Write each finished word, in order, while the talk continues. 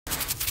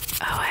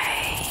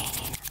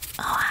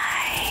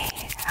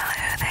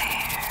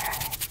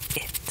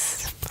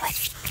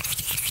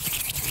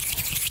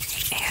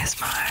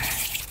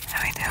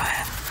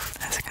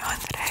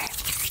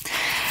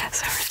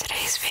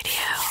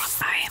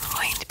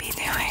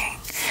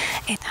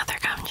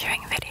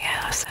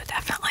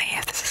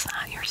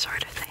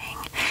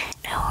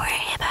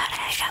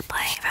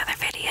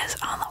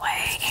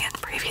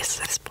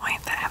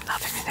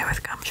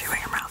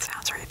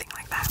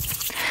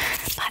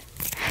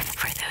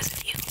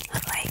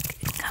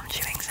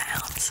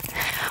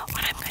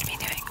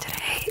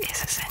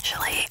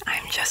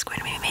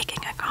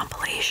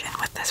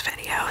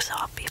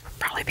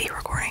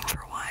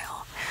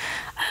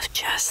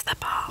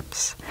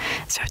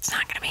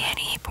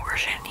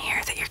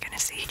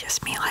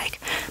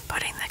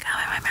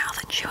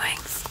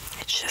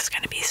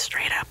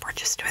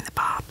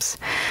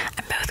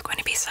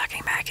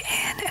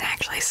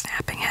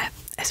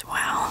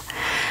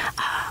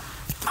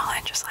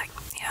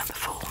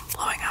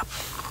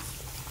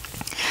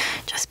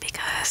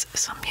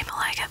Some people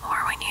like it more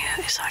when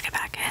you suck it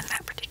back in,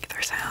 that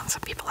particular sound.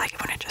 Some people like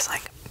it when it just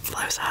like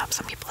blows up.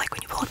 Some people like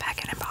when you pull it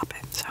back in and pop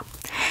it. So,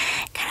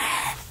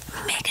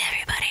 gonna make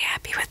everybody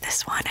happy with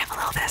this one. I have a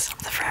little bit of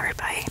something for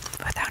everybody.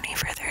 Without any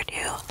further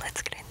ado,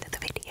 let's get into the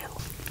video.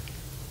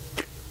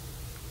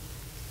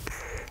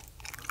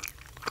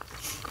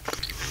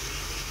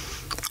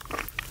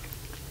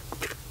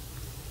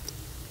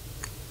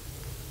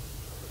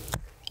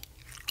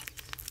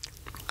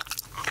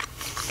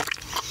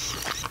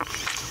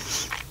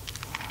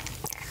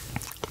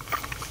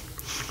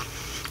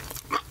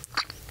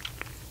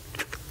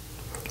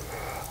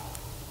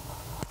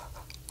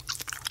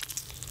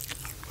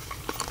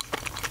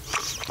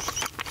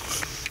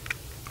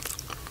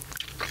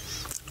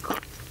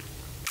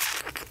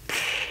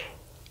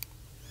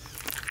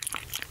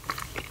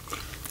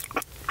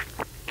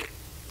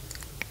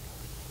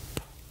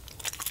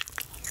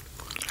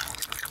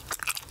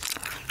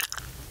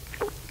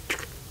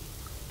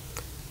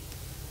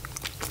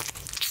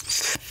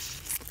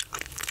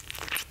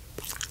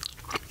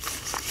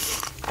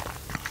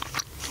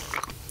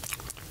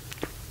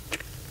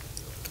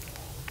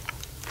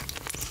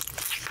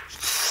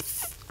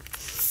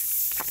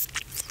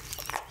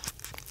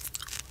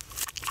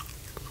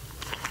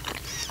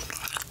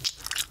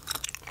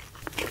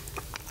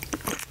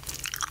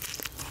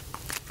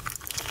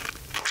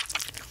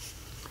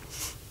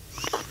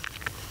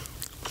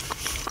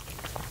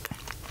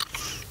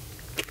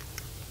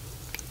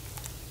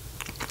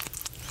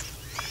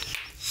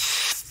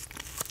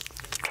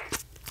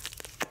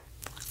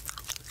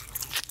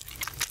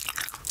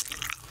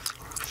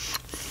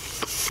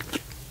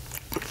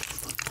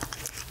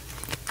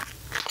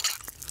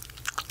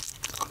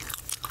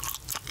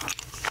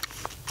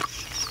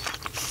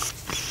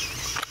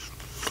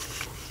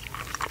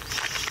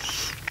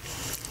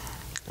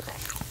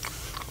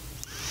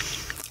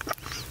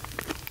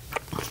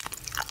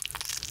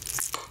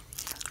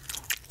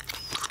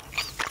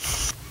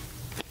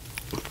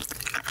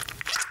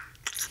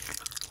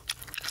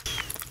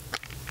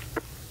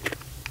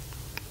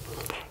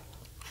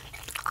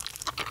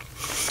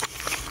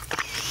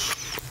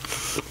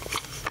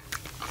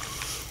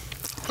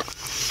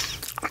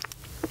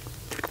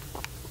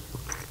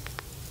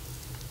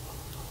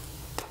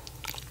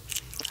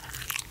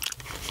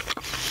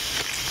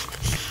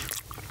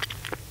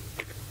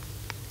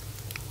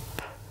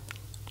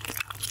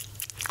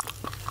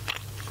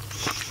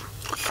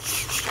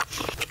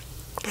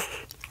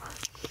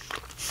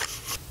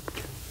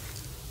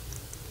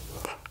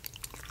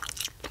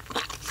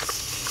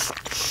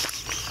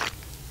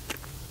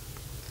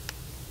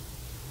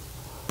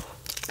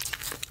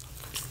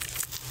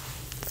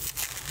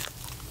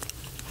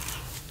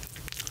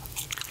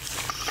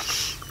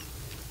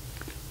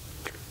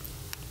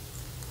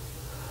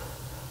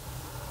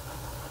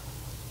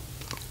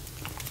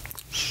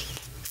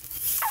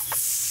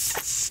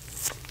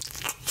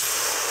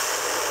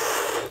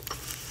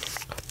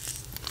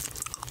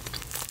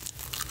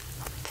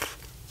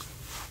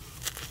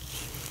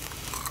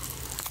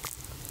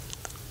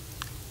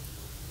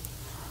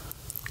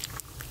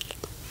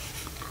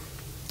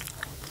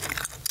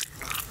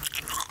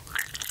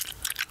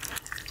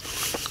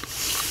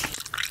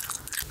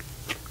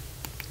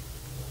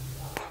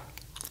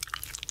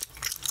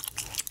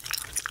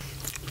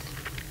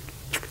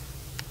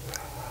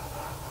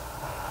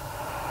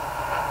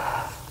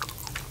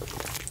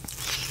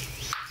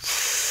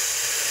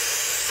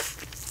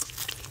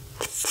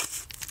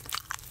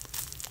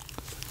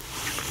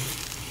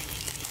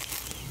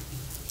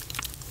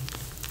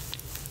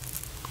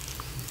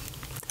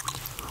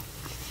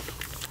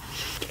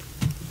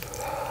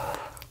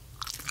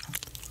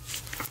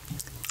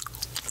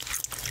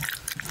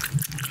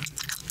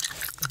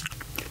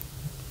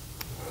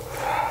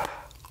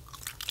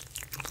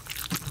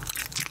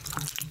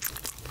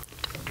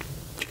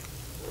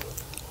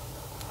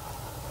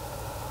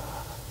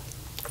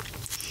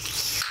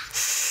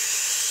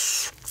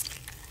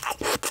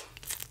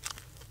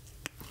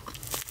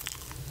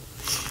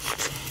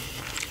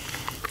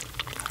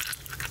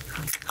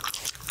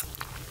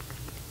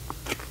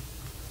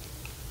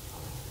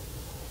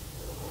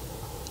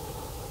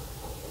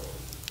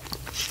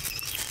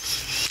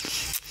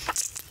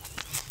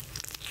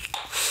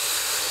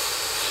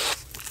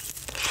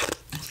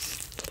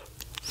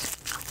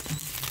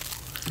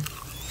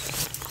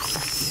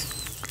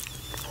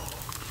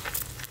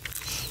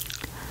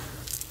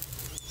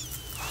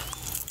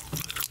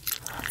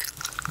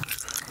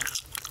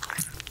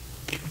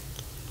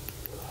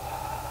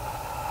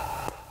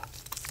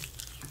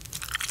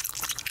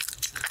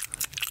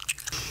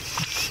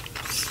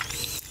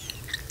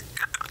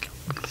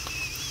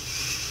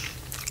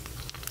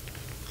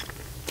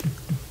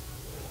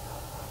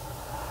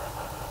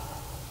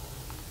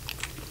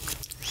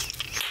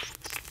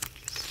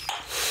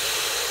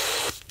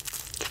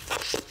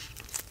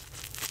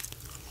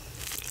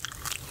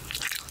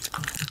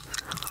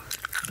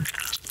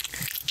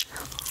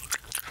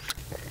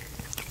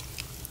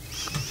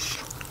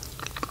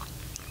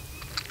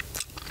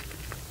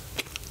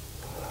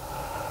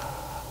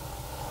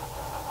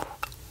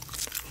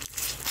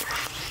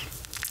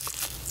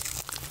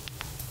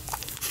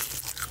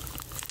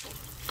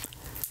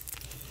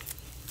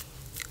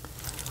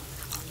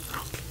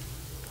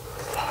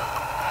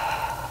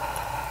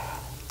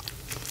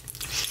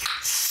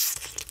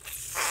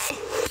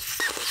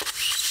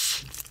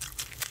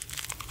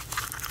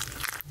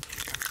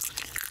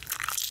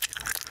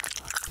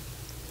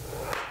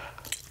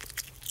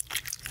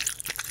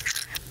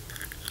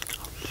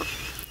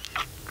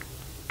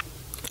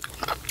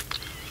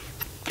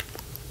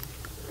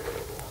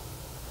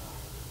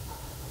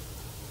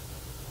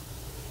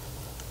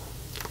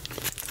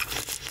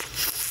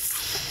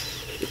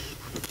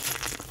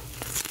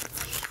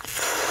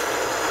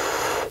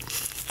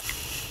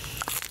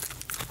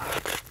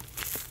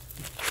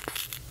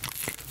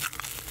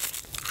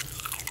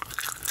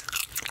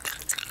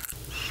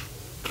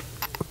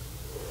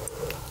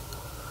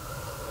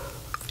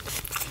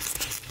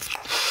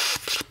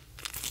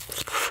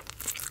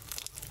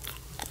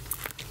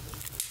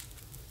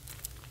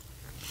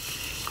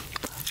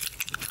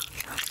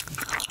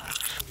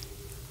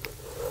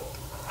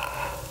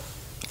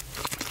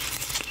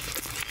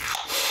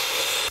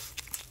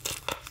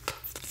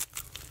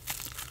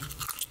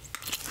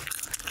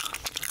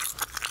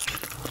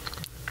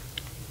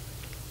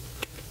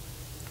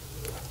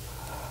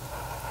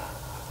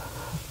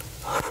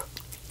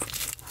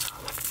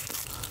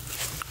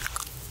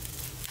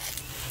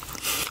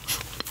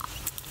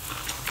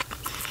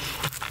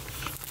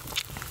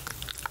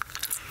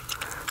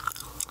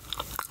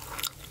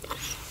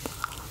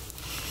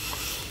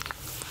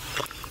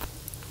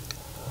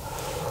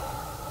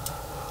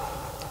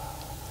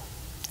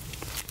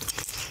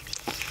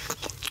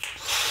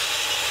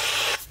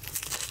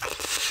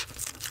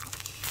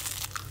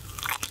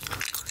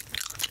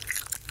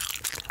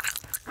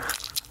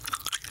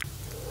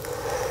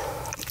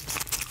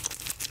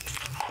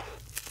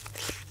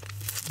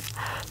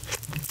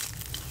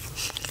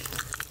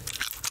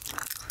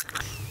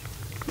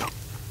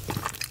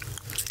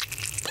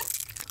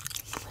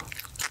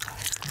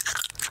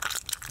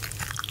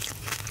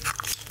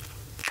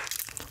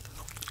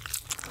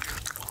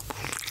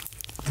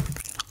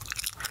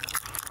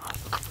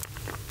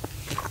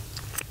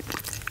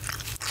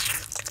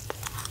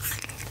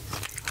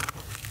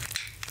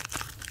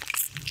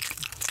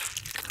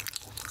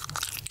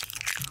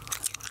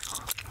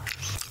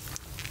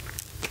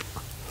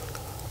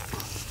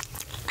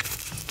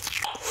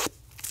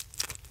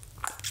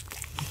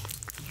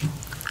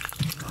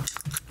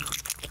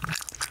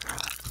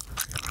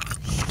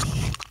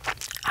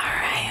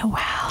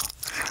 well.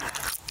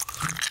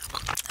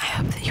 I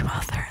hope that you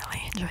all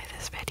thoroughly enjoy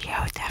this video.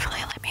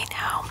 Definitely let me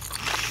know.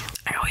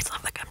 I always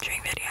love the gum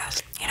chewing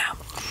videos, you know.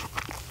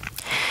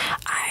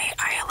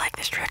 I like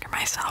this trigger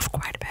myself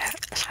quite a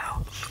bit, so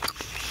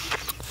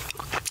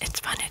it's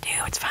fun to do.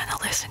 It's fun to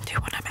listen to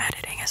when I'm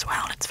editing as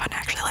well, and it's fun to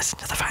actually listen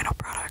to the final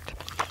product.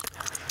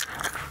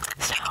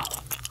 So,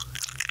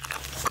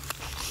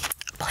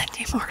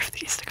 plenty more of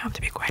these to come,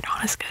 to be quite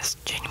honest, because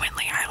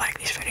genuinely I like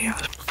these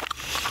videos.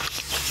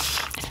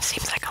 And it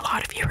seems like a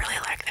lot of you really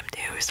like them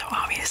too, so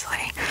obviously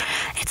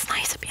it's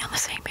nice to be on the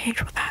same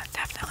page with that,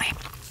 definitely.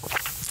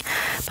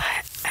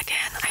 But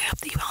again, I hope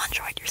that you all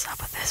enjoyed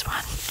yourself with this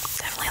one.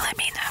 Definitely let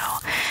me know.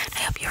 I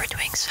hope you are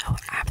doing so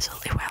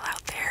absolutely well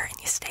out there, and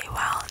you stay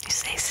well, and you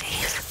stay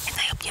safe. And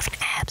I hope you have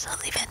an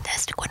absolutely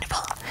fantastic,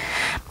 wonderful,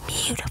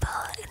 beautiful